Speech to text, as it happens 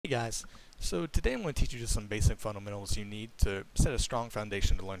guys, so today I'm going to teach you just some basic fundamentals you need to set a strong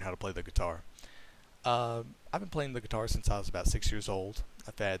foundation to learn how to play the guitar. I've been playing the guitar since I was about 6 years old.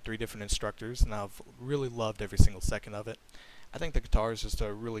 I've had 3 different instructors and I've really loved every single second of it. I think the guitar is just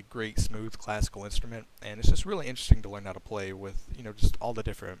a really great, smooth, classical instrument, and it's just really interesting to learn how to play with, just all the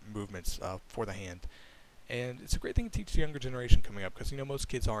different movements for the hand. And it's a great thing to teach the younger generation coming up because, most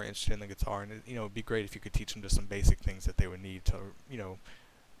kids are interested in the guitar, and it'd be great if you could teach them just some basic things that they would need to,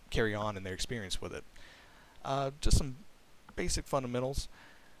 carry on in their experience with it. Just some basic fundamentals.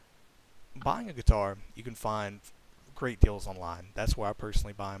 Buying a guitar, you can find great deals online. That's where I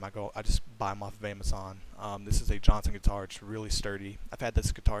personally buy them. I just buy them off of Amazon. This is a Johnson guitar. It's really sturdy. I've had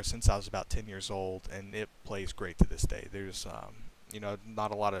this guitar since I was about 10 years old, and it plays great to this day. There's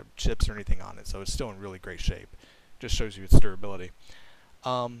not a lot of chips or anything on it, so it's still in really great shape. Just shows you its durability.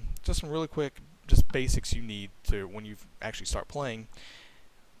 Just some really quick, just basics you need to when you actually start playing.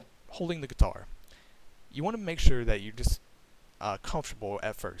 Holding the guitar, you want to make sure that you're just comfortable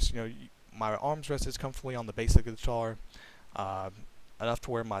at first. My arms rest is comfortably on the base of the guitar, enough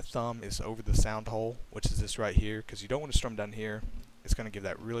to where my thumb is over the sound hole, which is this right here, because you don't want to strum down here. It's going to give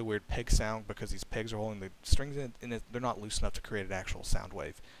that really weird peg sound because these pegs are holding the strings in, and they're not loose enough to create an actual sound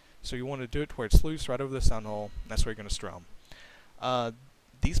wave. So you want to do it to where it's loose right over the sound hole, and that's where you're going to strum.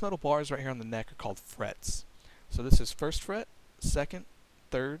 These metal bars right here on the neck are called frets. So this is 1st fret, 2nd,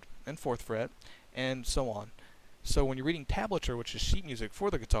 3rd, and 4th fret, and so on. So when you're reading tablature, which is sheet music for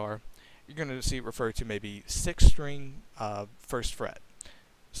the guitar, you're going to see it referred to maybe 6th string, 1st fret.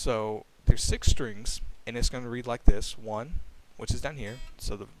 So there's 6 strings, and it's going to read like this: 1, which is down here.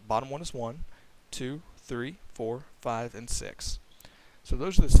 So the bottom one is 1, 2, 3, 4, 5, and 6. So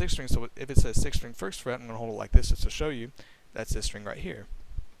those are the 6 strings. So if it says 6th string 1st fret, I'm going to hold it like this just to show you that's this string right here.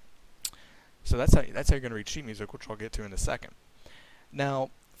 So that's how you're going to read sheet music, which I'll get to in a second. Now,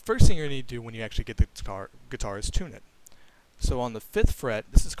 first thing you're going to need to do when you actually get the guitar is tune it. So on the 5th fret,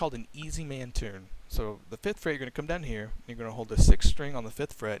 this is called an easy man tune. So the 5th fret, you're going to come down here, and you're going to hold the 6th string on the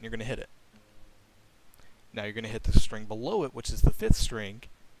 5th fret, and you're going to hit it. Now you're going to hit the string below it, which is the 5th string.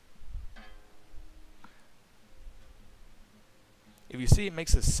 If you see, it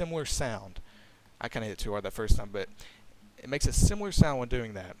makes a similar sound. I kind of hit it too hard that first time, but it makes a similar sound when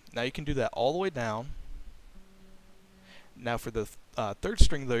doing that. Now you can do that all the way down. Now for the 3rd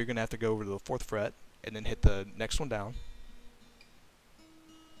string, though, you're going to have to go over to the 4th fret and then hit the next one down.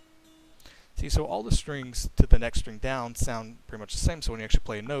 See, so all the strings to the next string down sound pretty much the same, so when you actually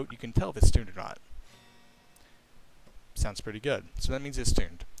play a note, you can tell if it's tuned or not. Sounds pretty good. So that means it's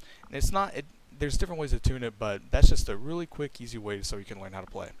tuned. And it's not, there's different ways to tune it, but that's just a really quick, easy way so you can learn how to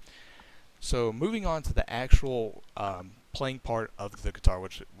play. So moving on to the actual playing part of the guitar,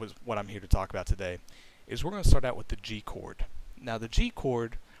 which was what I'm here to talk about today, is we're going to start out with the G chord. Now the G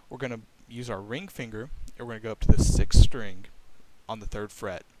chord, we're going to use our ring finger, and we're going to go up to the 6th string on the 3rd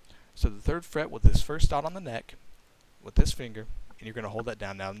fret. So the 3rd fret with this first dot on the neck, with this finger, and you're going to hold that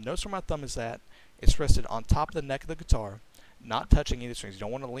down. Now notice where my thumb is at. It's rested on top of the neck of the guitar, not touching any of the strings. You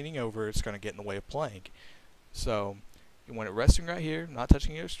don't want it leaning over, it's going to get in the way of playing. So you want it resting right here, not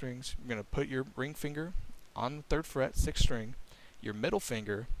touching any of the strings. You're going to put your ring finger on the 3rd fret, 6th string, your middle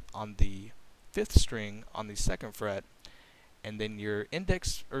finger on the 5th string on the 2nd fret, and then your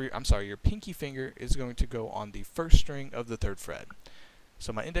your pinky finger is going to go on the 1st string of the 3rd fret.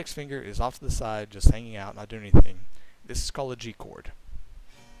 So my index finger is off to the side, just hanging out, not doing anything. This is called a G chord.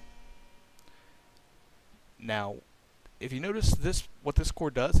 Now, if you notice what this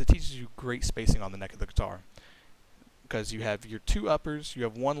chord does, it teaches you great spacing on the neck of the guitar, because you have your 2 uppers, you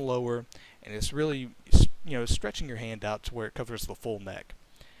have 1 lower, and it's really, stretching your hand out to where it covers the full neck.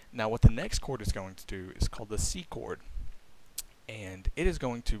 Now, what the next chord is going to do is called the C chord, and it is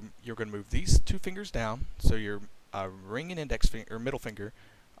going to, you're going to move these 2 fingers down, so your ring and index finger, or middle finger,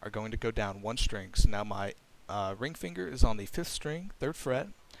 are going to go down 1 string. So now my ring finger is on the 5th string, 3rd fret.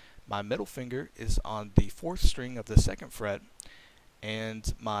 My middle finger is on the 4th string of the 2nd fret,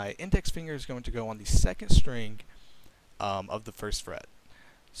 and my index finger is going to go on the 2nd string of the 1st fret.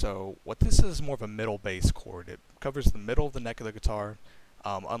 So what this is more of a middle bass chord. It covers the middle of the neck of the guitar,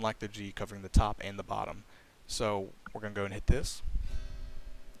 unlike the G covering the top and the bottom. So we're going to go and hit this.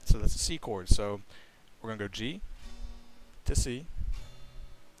 So that's a C chord. So we're going to go G to C,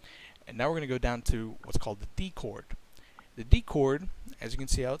 and now we're going to go down to what's called the D chord. The D chord, as you can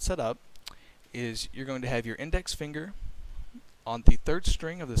see how it's set up, is you're going to have your index finger on the 3rd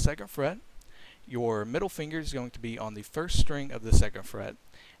string of the 2nd fret, your middle finger is going to be on the 1st string of the 2nd fret,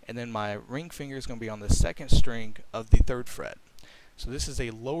 and then my ring finger is going to be on the 2nd string of the 3rd fret. So this is a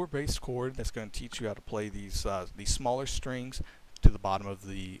lower bass chord that's going to teach you how to play these smaller strings to the bottom of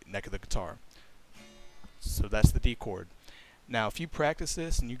the neck of the guitar. So that's the D chord. Now, if you practice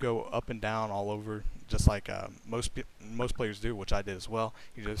this and you go up and down all over, just like most players do, which I did as well,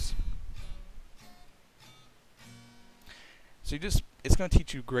 it's going to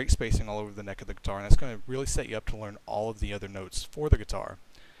teach you great spacing all over the neck of the guitar, and it's going to really set you up to learn all of the other notes for the guitar.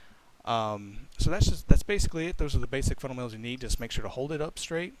 So that's basically it. Those are the basic fundamentals you need. Just make sure to hold it up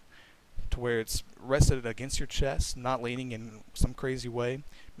straight to where it's rested against your chest, not leaning in some crazy way.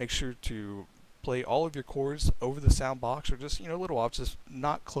 Make sure to play all of your chords over the sound box, or just a little off, just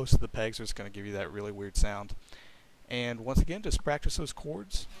not close to the pegs, or it's going to give you that really weird sound. And once again, just practice those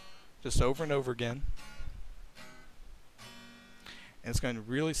chords just over and over again, and it's going to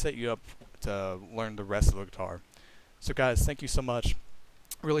really set you up to learn the rest of the guitar. So guys, thank you so much.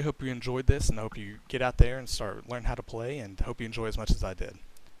 Really hope you enjoyed this, and I hope you get out there and start learning how to play, and hope you enjoy as much as I did.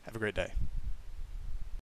 Have a great day.